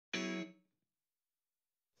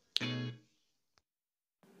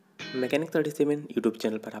Mechanic 37 YouTube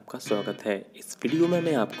channel पर आपका स्वागत है। इस वीडियो में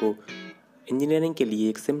मैं आपको इंजीनियरिंग के लिए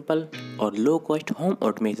एक सिंपल और low cost home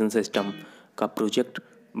automation system का प्रोजेक्ट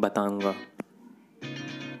बताऊंगा।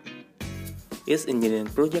 इस इंजीनियरिंग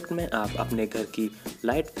प्रोजेक्ट में आप अपने घर की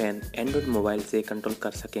लाइट फैन एंड्रॉयड मोबाइल से कंट्रोल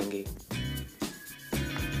कर सकेंगे।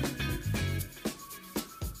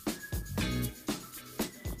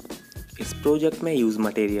 इस प्रोजेक्ट में use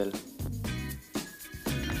material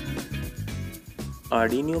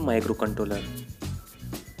Arduino micro controller,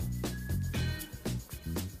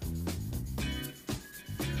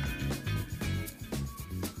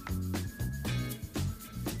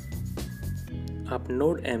 आप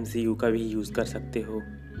नोड MCU का भी यूज कर सकते हो।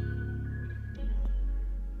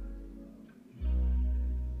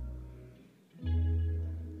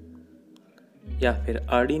 या फिर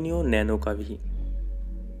Arduino नैनो का भी,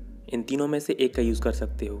 इन तीनों में से एक का यूज कर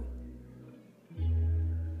सकते हो।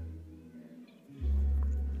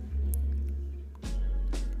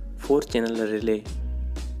 Four channel relay,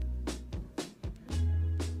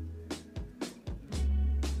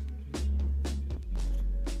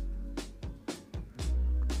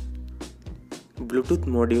 Bluetooth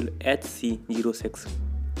module HC06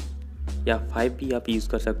 या 5 भी आप यूज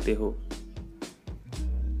कर सकते हो।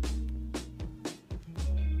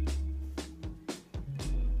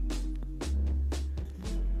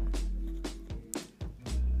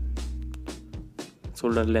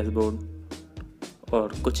 सोल्डरलेस बोर्ड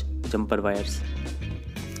और कुछ जंपर वायर्स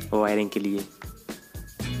वायरिंग के लिए।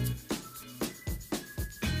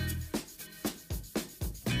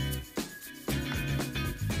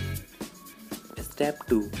 स्टेप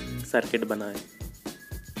 2, सर्किट बनाएं।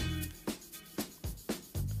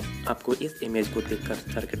 आपको इस इमेज को देखकर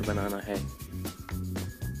सर्किट बनाना है।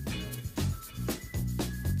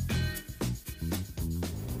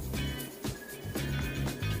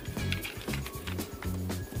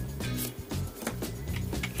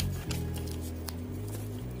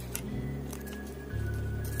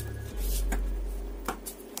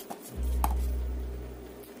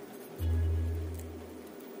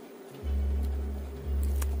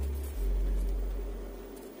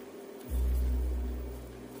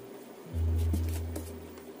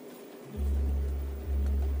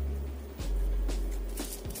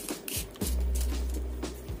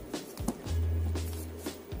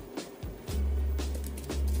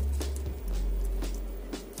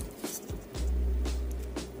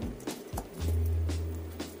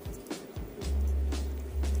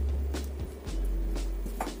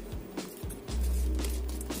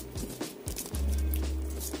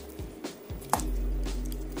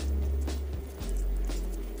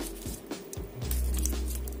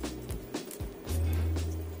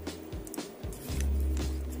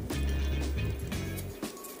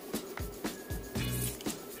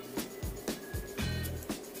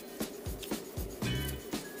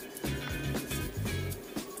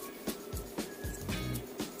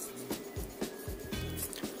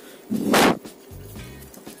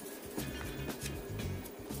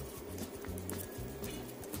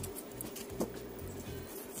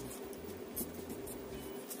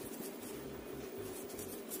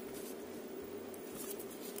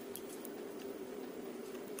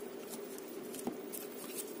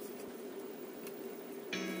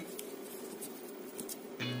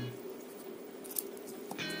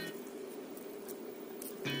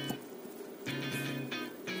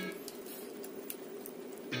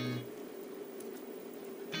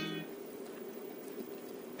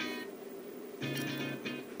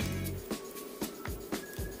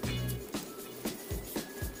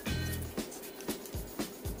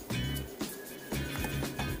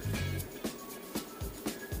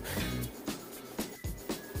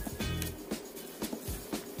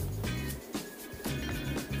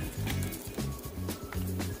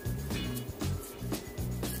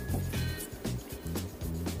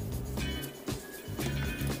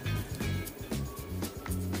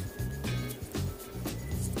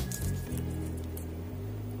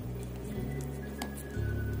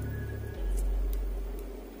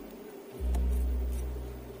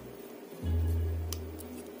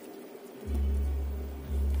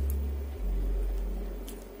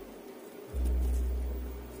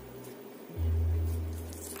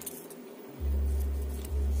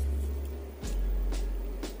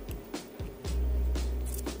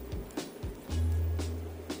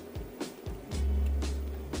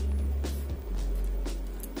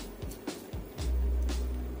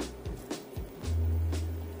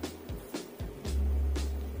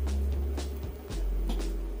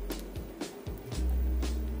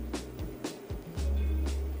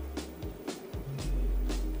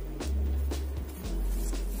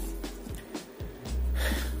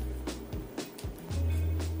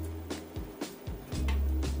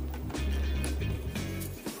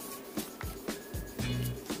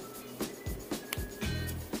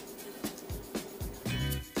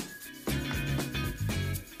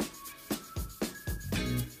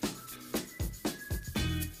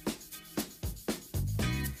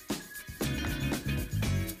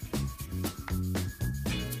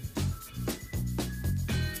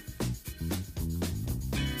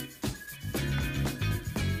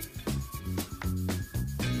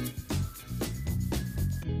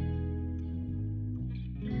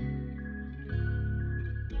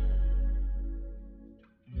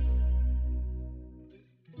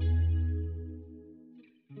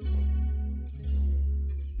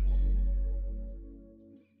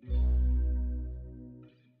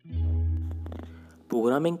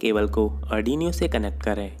 प्रोग्रामिंग केबल को आर्डिनो से कनेक्ट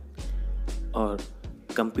करें और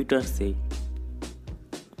कंप्यूटर से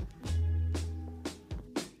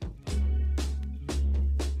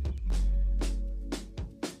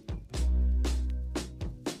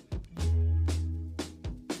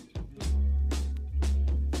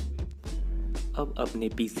अब अपने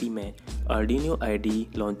पीसी में आर्डिनो आईडी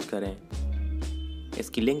लॉन्च करें।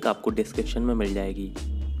 इसकी लिंक आपको डिस्क्रिप्शन में मिल जाएगी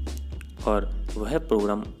और वह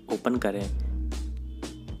प्रोग्राम ओपन करें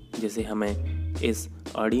जिसे हमें इस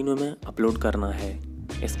आर्डिनो में अपलोड करना है।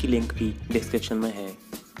 इसकी लिंक भी डिस्क्रिप्शन में है।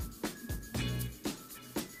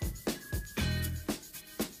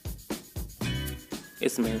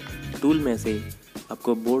 इसमें टूल में से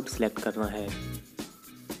आपको बोर्ड सेलेक्ट करना है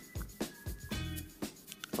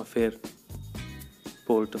और फिर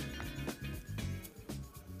पोर्ट।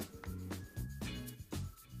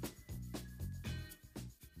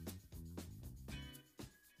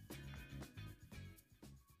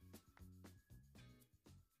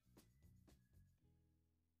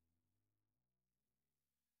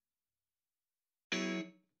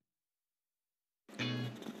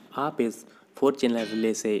 आप इस 4 चैनल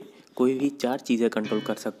रिले से कोई भी 4 चीज़ें कंट्रोल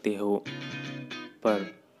कर सकते हो, पर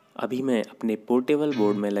अभी मैं अपने पोर्टेबल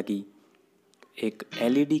बोर्ड में लगी एक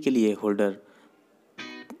एलईडी के लिए होल्डर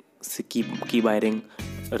की वायरिंग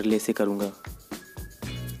रिले से करूँगा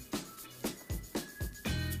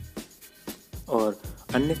और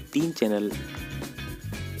अन्य 3 चैनल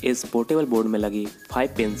इस पोर्टेबल बोर्ड में लगी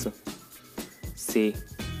 5 पिन्स से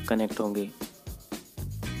कनेक्ट होंगे।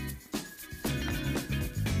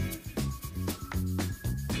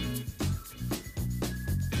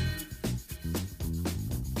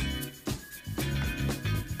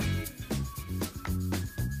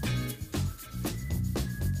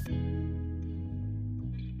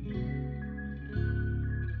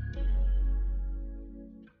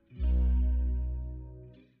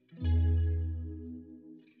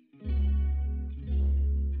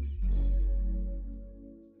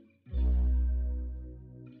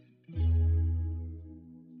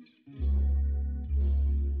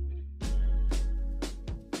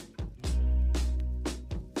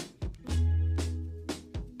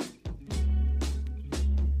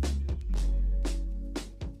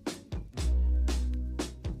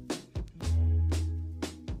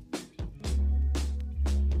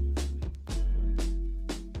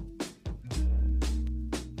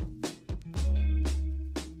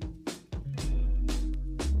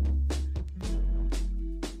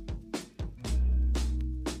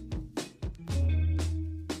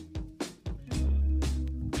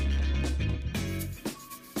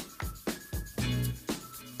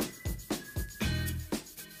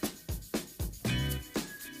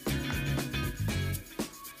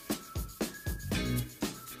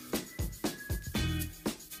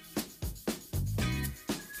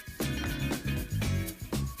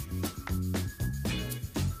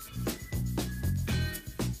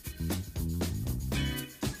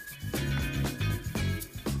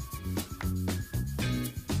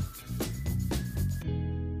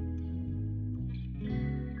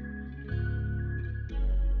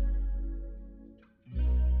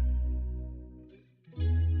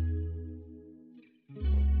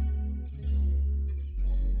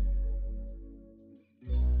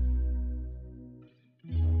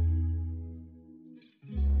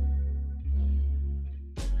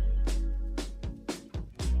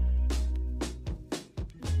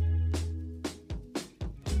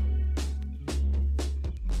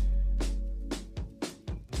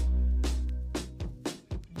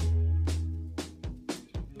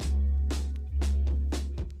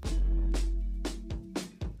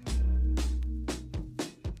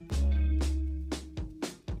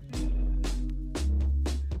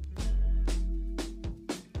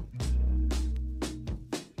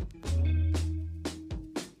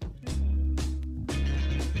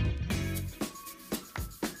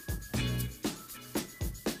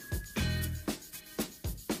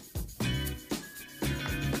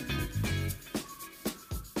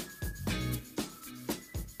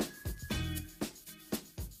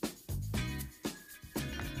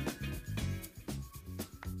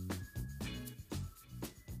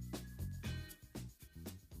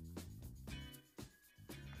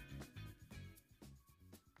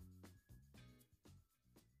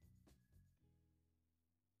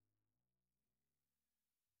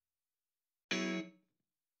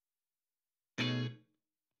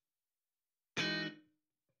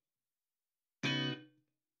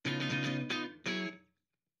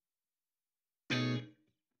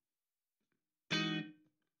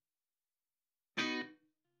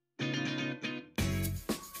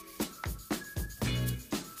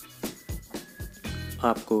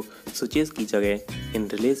 आपको स्विचेस की जगह इन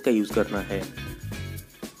रिलेज का यूज़ करना है।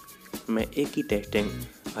 मैं एक ही टेस्टिंग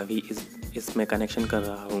अभी इसमें कनेक्शन कर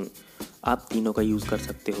रहा हूँ। आप तीनों का यूज़ कर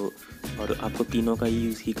सकते हो और आपको तीनों का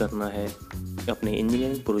यूज़ ही करना है अपने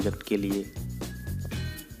इंजीनियरिंग प्रोजेक्ट के लिए।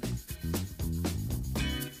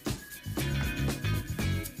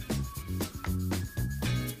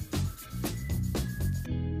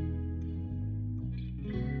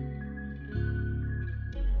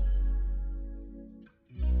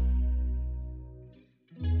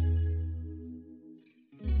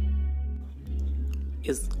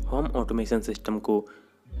 इस होम ऑटोमेशन सिस्टम को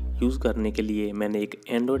यूज़ करने के लिए मैंने एक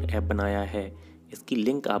एंड्रॉयड ऐप बनाया है। इसकी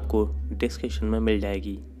लिंक आपको डिस्क्रिप्शन में मिल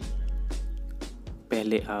जाएगी।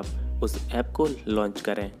 पहले आप उस ऐप को लॉन्च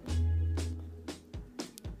करें।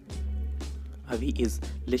 अभी इस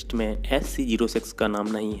लिस्ट में SC06 का नाम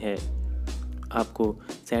नहीं है। आपको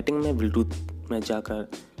सेटिंग में ब्लूटूथ में जाकर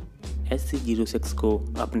SC06 को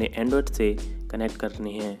अपने एंड्रॉयड से कनेक्ट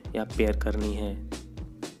करनी है या पेयर करनी है।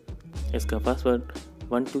 इसका पासवर्ड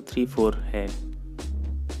 1234 है।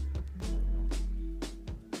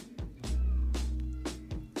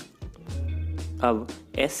 अब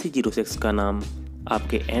SC06 का नाम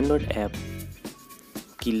आपके एंड्रॉयड ऐप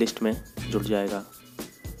की लिस्ट में जुड़ जाएगा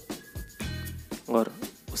और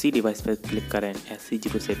उसी डिवाइस पर क्लिक करें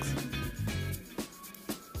SC06।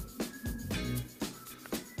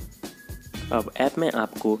 अब ऐप में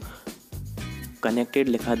आपको कनेक्टेड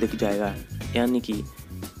लिखा दिख जाएगा, यानी कि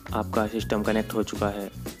आपका सिस्टम कनेक्ट हो चुका है।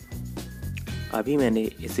 अभी मैंने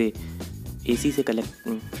इसे AC से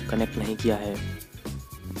कनेक्ट नहीं किया है।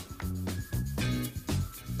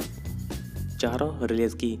 चारों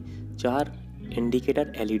रिलेज की 4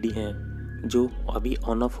 इंडिकेटर LED हैं जो अभी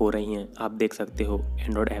ऑन ऑफ हो रही हैं। आप देख सकते हो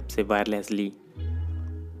एंड्रॉयड ऐप से wirelessly.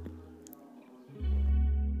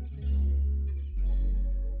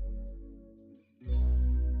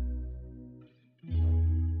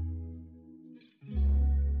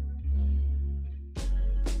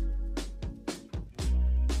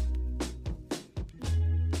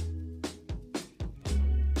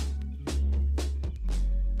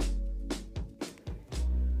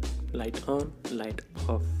 Light on, light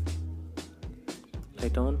of,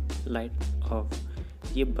 light on, light of,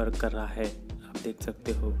 ये वर्क कर रहा है, आप देख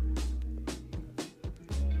सकते हो।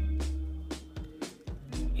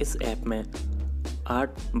 इस ऐप में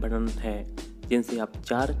 8 बटन है जिनसे आप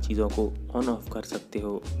 4 चीज़ों को ऑन ऑफ कर सकते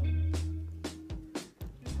हो।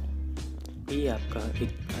 ये आपका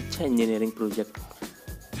एक अच्छा इंजीनियरिंग प्रोजेक्ट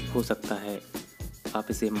हो सकता है। आप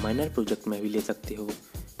इसे माइनर प्रोजेक्ट में भी ले सकते हो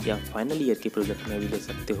या फाइनल ईयर के प्रोजेक्ट में भी ले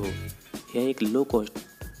सकते हो। यह एक लो कॉस्ट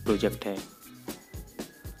प्रोजेक्ट है।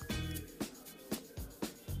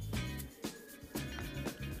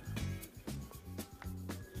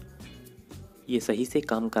 ये सही से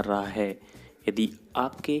काम कर रहा है। यदि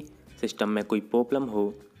आपके सिस्टम में कोई प्रॉब्लम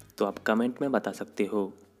हो तो आप कमेंट में बता सकते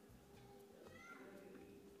हो।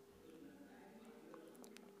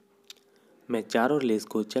 मैं चारों रिलेज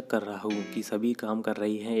को चेक कर रहा हूँ कि सभी काम कर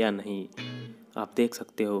रही हैं या नहीं। आप देख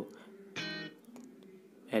सकते हो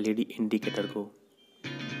LED इंडिकेटर को।